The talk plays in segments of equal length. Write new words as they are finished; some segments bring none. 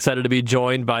Excited to be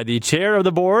joined by the chair of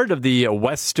the board of the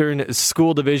Western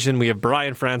School Division. We have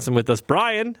Brian Fransen with us.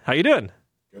 Brian, how you doing?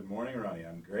 Good morning, Ronny.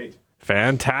 I'm great.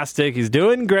 Fantastic. He's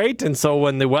doing great. And so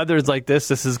when the weather is like this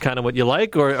is kind of what you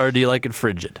like, or do you like it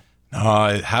frigid?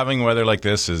 Having weather like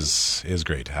this is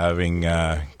great. Having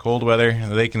cold weather,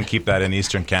 they can keep that in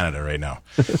Eastern Canada right now.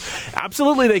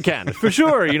 Absolutely they can, for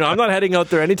sure. I'm not heading out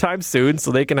there anytime soon,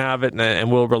 so they can have it,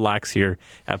 and we'll relax here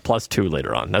at +2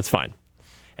 later on. That's fine.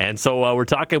 And so we're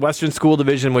talking Western School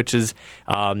Division, which is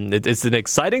it's an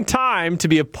exciting time to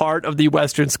be a part of the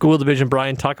Western School Division.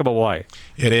 Brian, talk about why.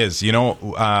 It is.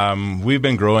 We've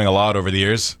been growing a lot over the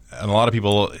years, and a lot of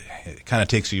people, it kind of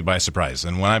takes you by surprise.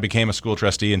 And when I became a school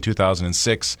trustee in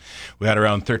 2006, we had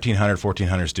around 1,300,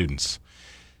 1,400 students.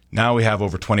 Now we have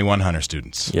over 2,100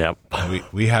 students. Yep.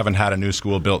 We haven't had a new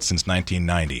school built since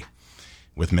 1990.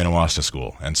 With Minnewaska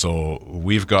School. And so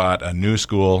we've got a new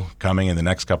school coming in the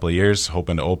next couple of years,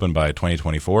 hoping to open by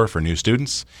 2024 for new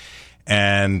students.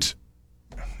 And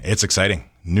it's exciting.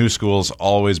 New schools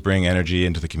always bring energy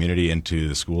into the community, into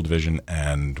the school division,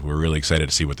 and we're really excited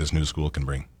to see what this new school can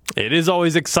bring. It is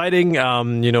always exciting.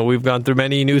 We've gone through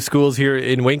many new schools here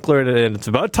in Winkler, and it's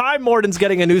about time Morden's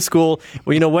getting a new school.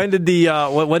 Well, when did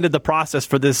the process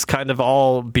for this kind of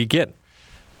all begin?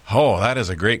 Oh, that is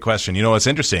a great question. It's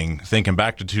interesting. Thinking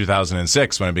back to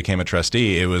 2006 when I became a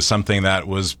trustee, it was something that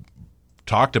was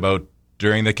talked about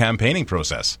during the campaigning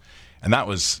process. And that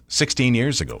was 16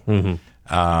 years ago.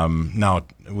 Mm-hmm. Now,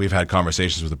 we've had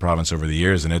conversations with the province over the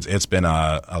years, and it's been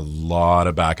a lot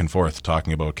of back and forth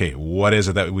talking about, okay, what is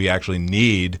it that we actually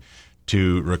need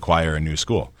to require a new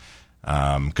school?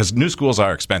 Because new schools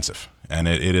are expensive, and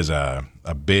it is a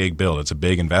big build. It's a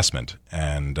big investment.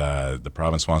 And the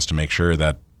province wants to make sure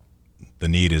that the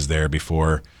need is there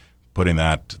before putting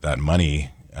that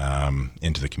money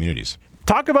into the communities.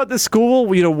 Talk about the school.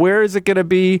 Where is it going to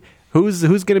be? Who's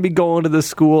going to be going to the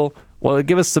school? Well,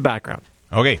 give us the background.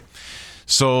 Okay.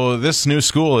 So this new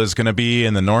school is going to be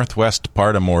in the northwest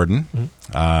part of Morden.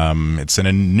 Mm-hmm. It's in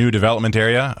a new development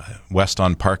area, west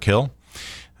on Park Hill.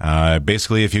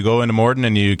 Basically, if you go into Morden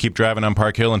and you keep driving on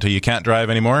Park Hill until you can't drive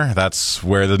anymore, that's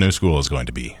where the new school is going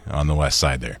to be, on the west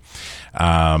side there.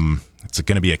 It's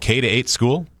going to be a K-8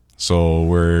 school, so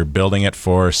we're building it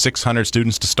for 600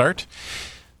 students to start.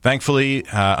 Thankfully,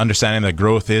 understanding that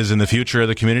growth is in the future of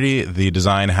the community, the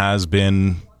design has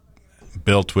been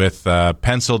built with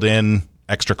penciled-in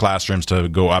extra classrooms to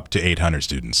go up to 800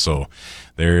 students. So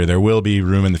there will be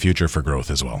room in the future for growth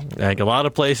as well. Like a lot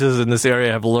of places in this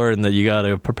area have learned that you got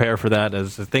to prepare for that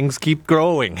as things keep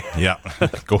growing. Yeah,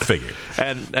 go figure.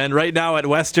 And right now at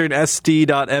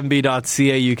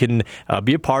westernsd.mb.ca, you can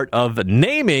be a part of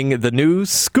naming the new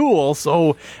school.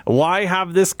 So why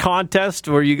have this contest?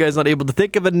 Were you guys not able to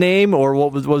think of a name, or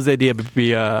what was the idea of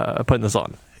putting this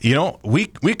on? We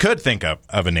could think of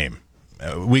a name.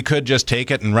 We could just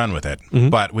take it and run with it, mm-hmm.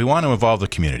 But we want to involve the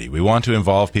community. We want to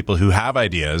involve people who have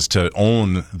ideas to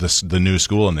own the new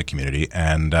school in the community.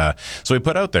 And so we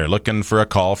put out there looking for a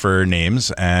call for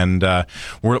names. And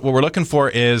what we're looking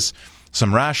for is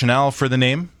some rationale for the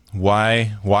name,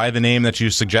 why the name that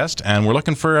you suggest. And we're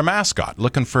looking for a mascot,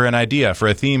 looking for an idea, for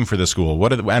a theme for the school,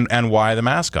 and why the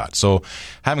mascot. So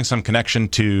having some connection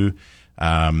to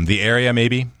the area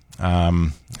maybe.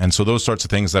 And so those sorts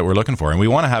of things that we're looking for. And we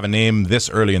want to have a name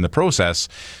this early in the process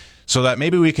so that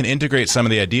maybe we can integrate some of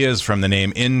the ideas from the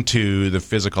name into the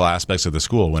physical aspects of the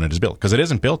school when it is built, because it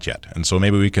isn't built yet. And so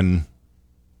maybe we can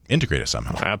integrate it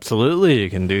somehow. Absolutely. You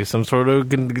can do some sort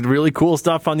of really cool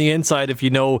stuff on the inside if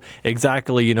you know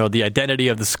exactly, the identity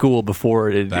of the school before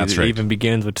it even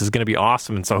begins, which is going to be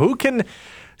awesome. And so who can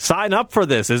sign up for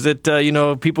this? Is it,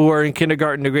 people who are in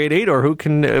kindergarten to grade 8, or who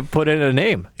can put in a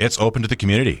name? It's open to the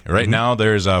community. Right mm-hmm. now,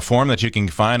 there's a form that you can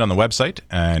find on the website,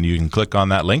 and you can click on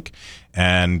that link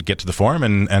and get to the form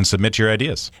and submit your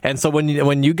ideas. And so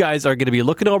when you guys are going to be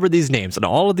looking over these names and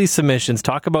all of these submissions,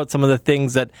 talk about some of the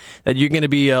things that you're going to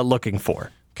be looking for.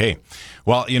 Okay.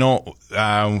 Well,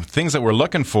 things that we're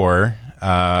looking for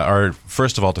are,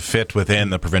 first of all, to fit within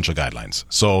the provincial guidelines.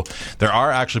 So there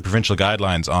are actually provincial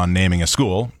guidelines on naming a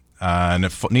school, and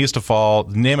the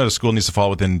name of the school needs to fall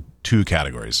within two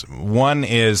categories. One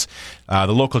is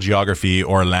the local geography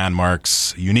or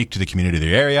landmarks unique to the community of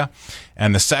the area.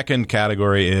 And the second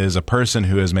category is a person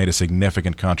who has made a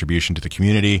significant contribution to the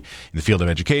community in the field of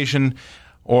education,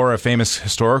 or a famous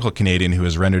historical Canadian who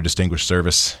has rendered distinguished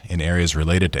service in areas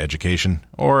related to education,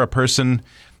 or a person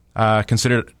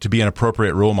considered to be an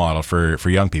appropriate role model for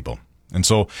young people. And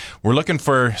so we're looking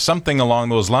for something along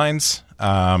those lines,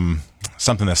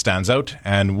 something that stands out,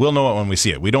 and we'll know it when we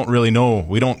see it. We don't really know.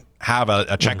 We don't have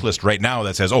a checklist right now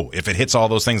that says, if it hits all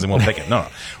those things, then we'll pick it. No.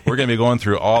 We're going to be going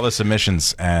through all the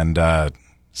submissions and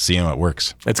seeing what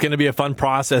works. It's going to be a fun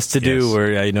process to do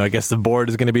where, I guess the board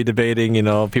is going to be debating,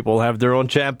 people have their own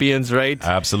champions, right?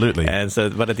 Absolutely. And so,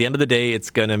 but at the end of the day, it's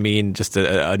going to mean just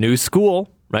a new school,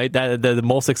 right? That the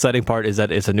most exciting part is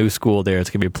that it's a new school there. It's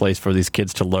going to be a place for these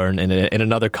kids to learn in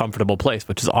another comfortable place,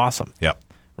 which is awesome. Yep.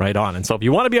 Right on. And so if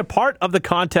you want to be a part of the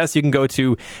contest, you can go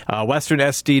to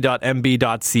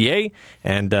westernsd.mb.ca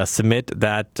and submit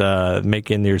that, make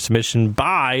in your submission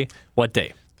by what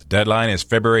day? The deadline is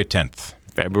February 10th.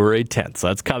 February 10th. So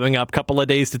that's coming up. Couple of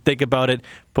days to think about it,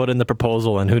 put in the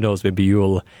proposal, and who knows, maybe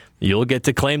you'll get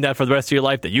to claim that for the rest of your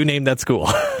life that you named that school.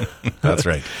 That's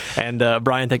right. And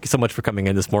Brian, thank you so much for coming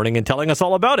in this morning and telling us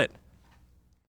all about it.